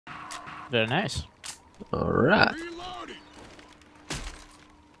Very nice. Alright.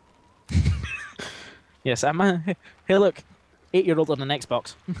 Yes, I'm a... Hey, look. 8-year-old on an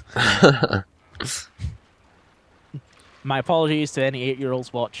Xbox. My apologies to any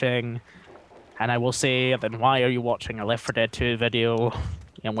 8-year-olds watching. And I will say, then why are you watching a Left 4 Dead 2 video?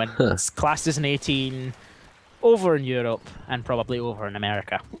 And when it's classed as an 18 over in Europe and probably over in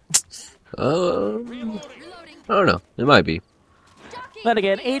America. I don't know. It might be. Then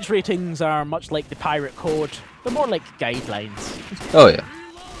again, age ratings are much like the pirate code. They're more like guidelines. Oh, yeah.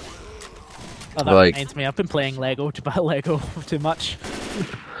 Oh, that reminds me, I've been playing Lego to buy Lego too much.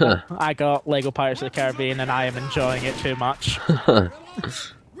 I got Lego Pirates of the Caribbean and I am enjoying it too much. I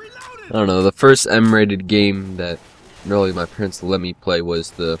don't know, the first M-rated game that really my parents let me play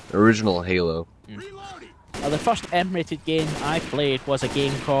was the original Halo. The first M-rated game I played was a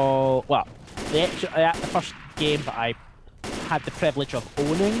game called... Well, the first game that I had the privilege of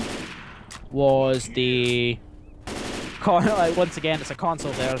owning was the... Once again, it's a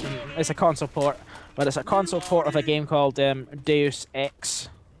console version. It's a console port, but it's a console port of a game called Deus Ex.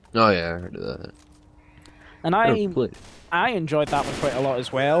 Oh yeah, I heard of that. And I enjoyed that one quite a lot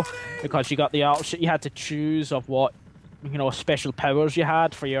as well, because you got the option. You had to choose of what special powers you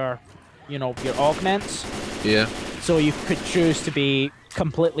had for your your augments. Yeah. So you could choose to be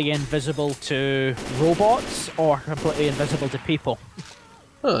completely invisible to robots or completely invisible to people.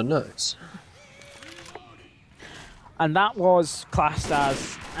 Oh, nice. And that was classed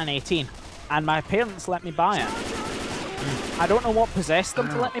as an 18, and my parents let me buy it. I don't know what possessed them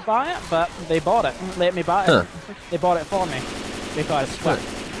to let me buy it, but they bought it. Let me buy it. They bought it for me because I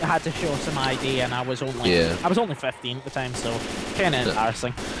had to show some ID, and I was only 15 at the time, so kind of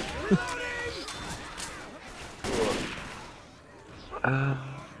embarrassing.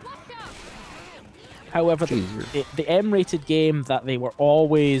 However, the M-rated game that they were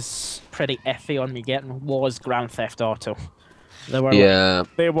always pretty iffy on me getting was Grand Theft Auto. They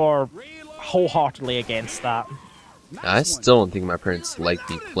were wholeheartedly against that. I still don't think my parents liked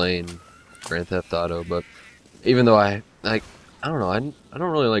me playing Grand Theft Auto, but even though I don't know, I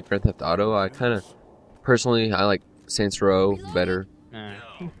don't really like Grand Theft Auto. I like Saints Row better. I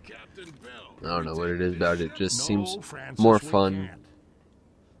don't know what it is about it. It just seems more fun.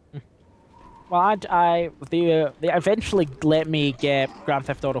 Well, they eventually let me get Grand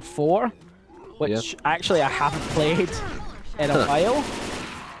Theft Auto 4, which actually I haven't played in a while.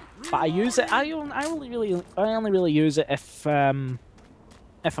 But I use it. I only really use it if I'm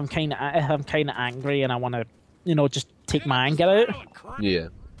kind of angry and I want to just take my anger out. Yeah.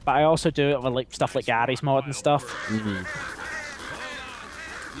 But I also do it with like stuff like Garry's Mod and stuff. Mm-hmm.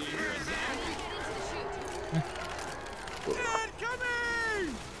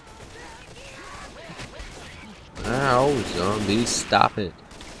 Ow, zombies, stop it.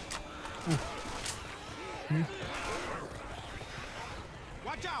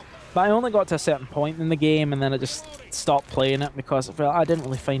 But I only got to a certain point in the game and then I just stopped playing it because I didn't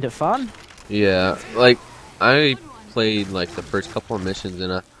really find it fun. Yeah, like, I played like the first couple of missions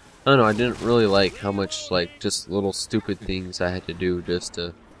and I don't know, I didn't really like how much like just little stupid things I had to do just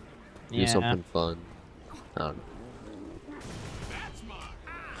to do something fun. I don't know.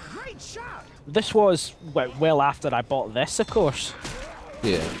 This was well after I bought this, of course.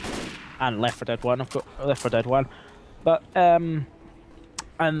 Yeah. And Left 4 Dead 1, of course. Left 4 Dead 1. But, and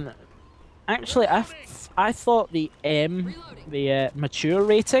actually, I thought the mature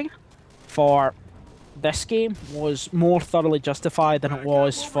rating for this game was more thoroughly justified than it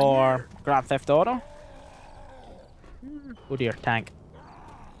was for Grand Theft Auto. Oh dear, tank.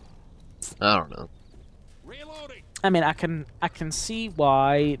 I don't know. I mean, I can see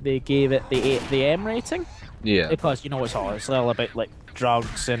why they gave it the M rating. Yeah. Because it's all about like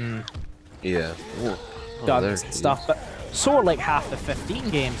drugs and guns and stuff. But so are like half the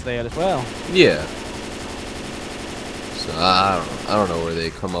 15 games there as well. Yeah. So I don't know where they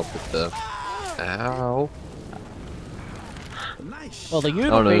come up with the. Ow. Well, the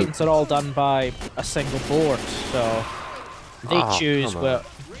unit ratings are all done by a single board, so they choose where.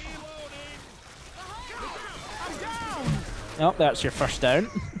 Oh, that's your first down.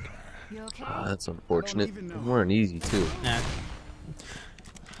 Oh, that's unfortunate. More an easy too. Yeah.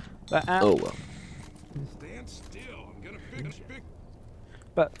 But, oh well.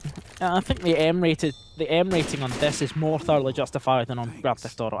 But I think the M rating on this is more thoroughly justified than on Grand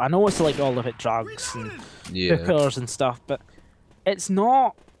Theft Auto. I know it's like all of it drugs and hookers and stuff, but it's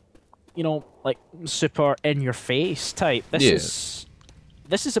not, like super in your face type. This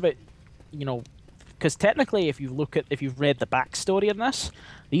is about, because technically, if you've read the backstory in this,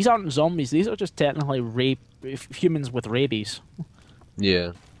 these aren't zombies. These are just technically humans with rabies.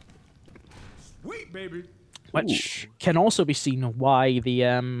 Yeah. Sweet baby. Which can also be seen why the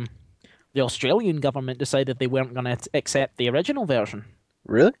Australian government decided they weren't going to accept the original version.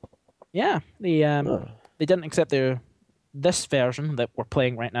 Really? Yeah, they didn't accept this version that we're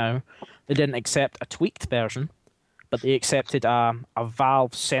playing right now. They didn't accept a tweaked version, but they accepted a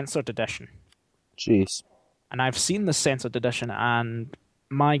Valve censored edition. Jeez. And I've seen the censored edition, and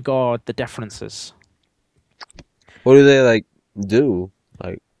my God, the differences. What do they like do?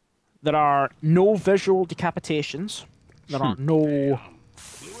 Like, there are no visual decapitations. There are no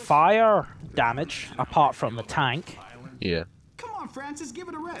fire damage apart from the tank. Yeah. Come on, Francis, give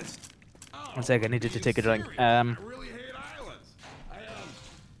it a rest. 1 second, I needed to take a drink. I really hate islands.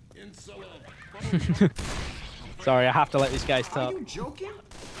 Sorry, I have to let these guys Are talk. you joking?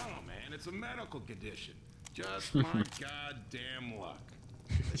 Oh man, it's a medical condition. Just my goddamn luck.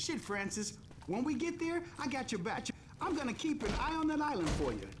 Shit, Francis. When we get there, I got your back. I'm gonna keep an eye on that island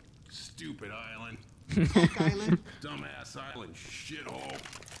for you. Stupid island. Punk island. Dumbass island, shithole.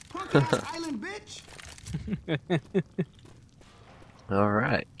 Punk ass island, bitch. All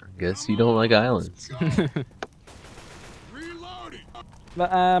right. I guess you don't like islands. Reloading.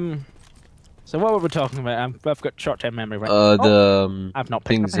 But so what were we talking about? I've got short-term memory right I've not picked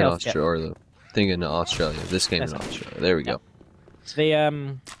things up in health yet. Australia, or the thing in Australia. This game in Australia. There we go.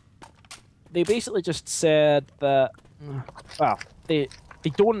 They basically just said that, well, they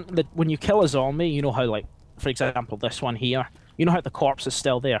don't, that when you kill a zombie, you know how, like, for example, this one here, you know how the corpse is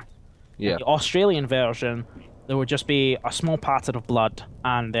still there. Yeah. In the Australian version, there would just be a small pattern of blood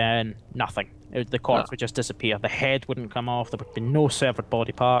and then nothing. The corpse would just disappear. The head wouldn't come off. There would be no severed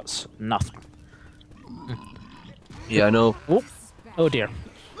body parts. Nothing. Yeah, I know. Oh dear.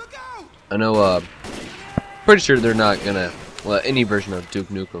 I know. Pretty sure they're not gonna let any version of Duke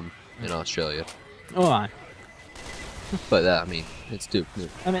Nukem in Australia. Oh, aye. But I mean, it's Duke Nukem.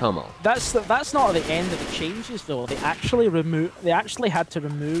 I mean, come on. That's not the end of the changes, though. They actually had to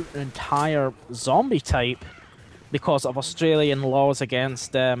remove an entire zombie type because of Australian laws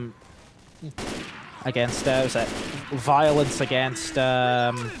against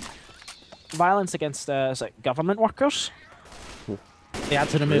violence against is it government workers. They had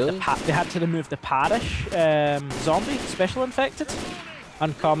to remove the parish zombie special infected,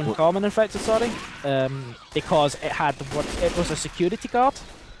 uncommon common infected, sorry, because it was a security guard,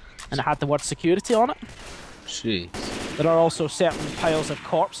 and it had the word security on it. Jeez. There are also certain piles of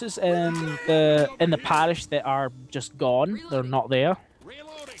corpses in the parish that are just gone. They're not there,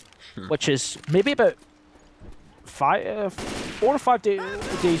 which is maybe about 4 or 5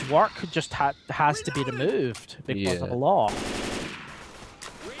 days' work just has to be removed because of a law. I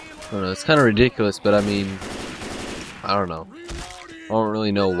don't know, it's kind of ridiculous, but I mean, I don't know. I don't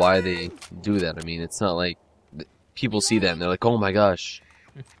really know why they do that. I mean, it's not like people see that and they're like, "Oh my gosh."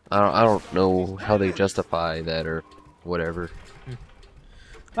 I don't know how they justify that or whatever.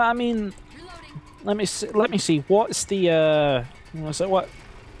 But I mean, let me see. What's the what?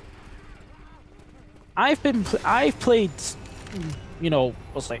 I've played, you know,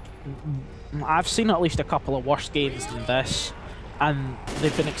 I've seen at least a couple of worse games than this, and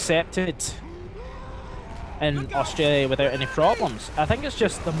they've been accepted in Australia without any problems. I think it's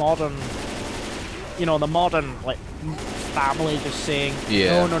just the modern like family just saying,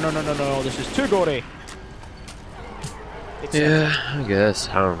 no, this is too gory. Yeah, I guess.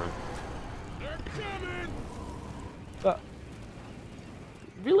 I don't know. But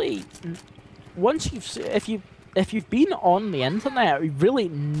really, once if you've been on the internet, really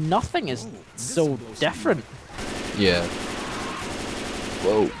nothing is so different. Yeah.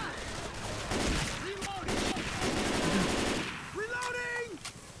 Whoa.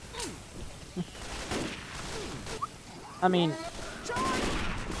 I mean,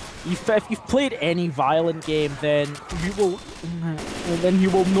 if you've played any violent game, then you will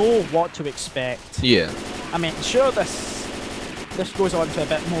know what to expect. Yeah. I mean, sure, this goes on to a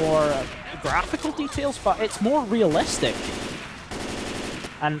bit more graphical details, but it's more realistic.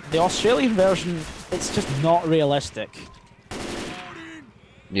 And the Australian version, it's just not realistic.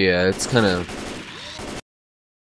 Yeah, it's kind of